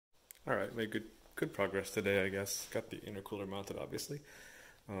Alright, made good progress today, I guess. Got the intercooler mounted, obviously.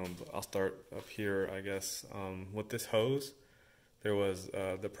 But I'll start up here, I guess. With this hose, there was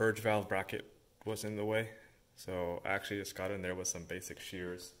the purge valve bracket was in the way. So I actually just got in there with some basic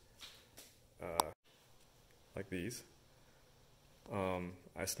shears, like these.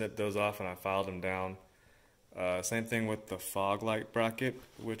 I snipped those off and I filed them down. Same thing with the fog light bracket,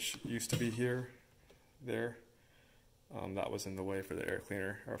 which used to be there. That was in the way for the air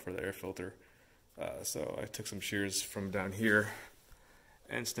cleaner, or for the air filter. So I took some shears from down here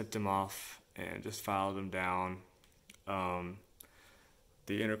and snipped them off and just filed them down.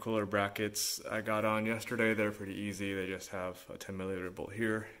 The intercooler brackets I got on yesterday, they're pretty easy. They just have a 10mm bolt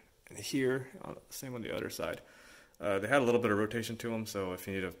here and here, same on the other side. They had a little bit of rotation to them, so if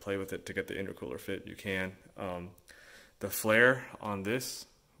you need to play with it to get the intercooler fit, you can. The flare on this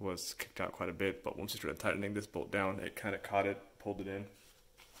was kicked out quite a bit, but once you started tightening this bolt down, it kind of caught it, pulled it in.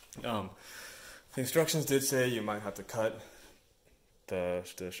 The instructions did say you might have to cut the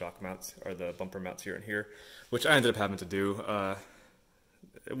shock mounts, or the bumper mounts here and here, which I ended up having to do.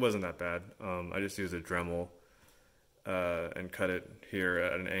 It wasn't that bad. I just used a Dremel and cut it here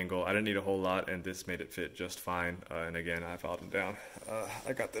at an angle. I didn't need a whole lot, and this made it fit just fine. And again, I filed them down.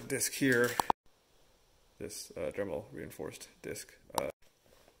 I got the disc here, this Dremel reinforced disc.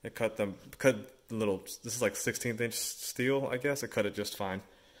 It cut the little, this is like 16th inch steel, I guess. It cut it just fine.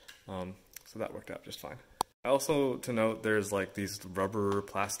 So that worked out just fine. Also to note, there's like these rubber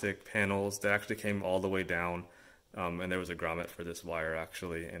plastic panels that actually came all the way down. And there was a grommet for this wire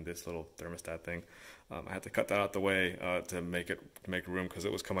actually, and this little thermostat thing. I had to cut that out the way to make room, because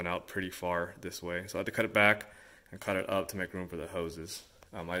it was coming out pretty far this way. So I had to cut it back and cut it up to make room for the hoses.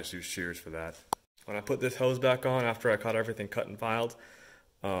 I just used shears for that. When I put this hose back on after I got everything cut and filed,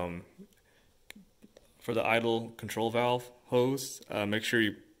 for the idle control valve hose, make sure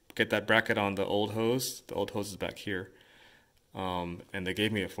you get that bracket on the old hose. The old hose is back here. And they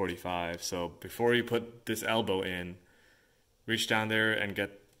gave me a 45, so before you put this elbow in, reach down there and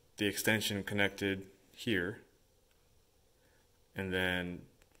get the extension connected here, and then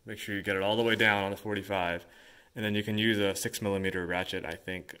make sure you get it all the way down on the 45, and then you can use a 6mm ratchet, I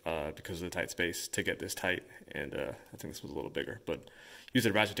think, because of the tight space, to get this tight. And I think this was a little bigger, but use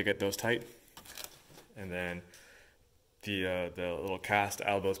a ratchet to get those tight. And then the little cast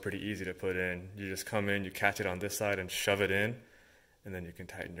elbow is pretty easy to put in. You just come in, you catch it on this side and shove it in, and then you can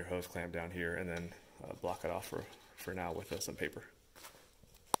tighten your hose clamp down here, and then block it off for now with some paper.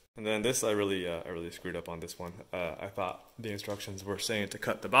 And then this, I really screwed up on this one. I thought the instructions were saying to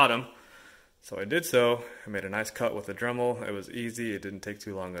cut the bottom, so I did so. I made a nice cut with the Dremel. It was easy, it didn't take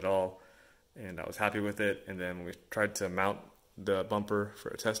too long at all, and I was happy with it. And then when we tried to mount the bumper for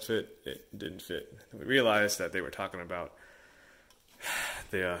a test fit, it didn't fit. And we realized that they were talking about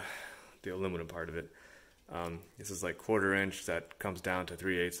the aluminum part of it. This is like 1/4 inch that comes down to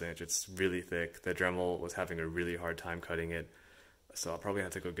 3/8 inch. It's really thick. The Dremel was having a really hard time cutting it, so I'll probably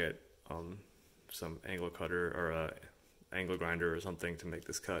have to go get some angle cutter or a angle grinder or something to make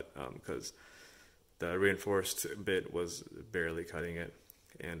this cut, because the reinforced bit was barely cutting it,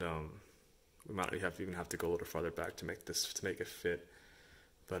 and we might even have to go a little farther back to make it fit.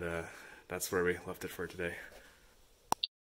 But that's where we left it for today.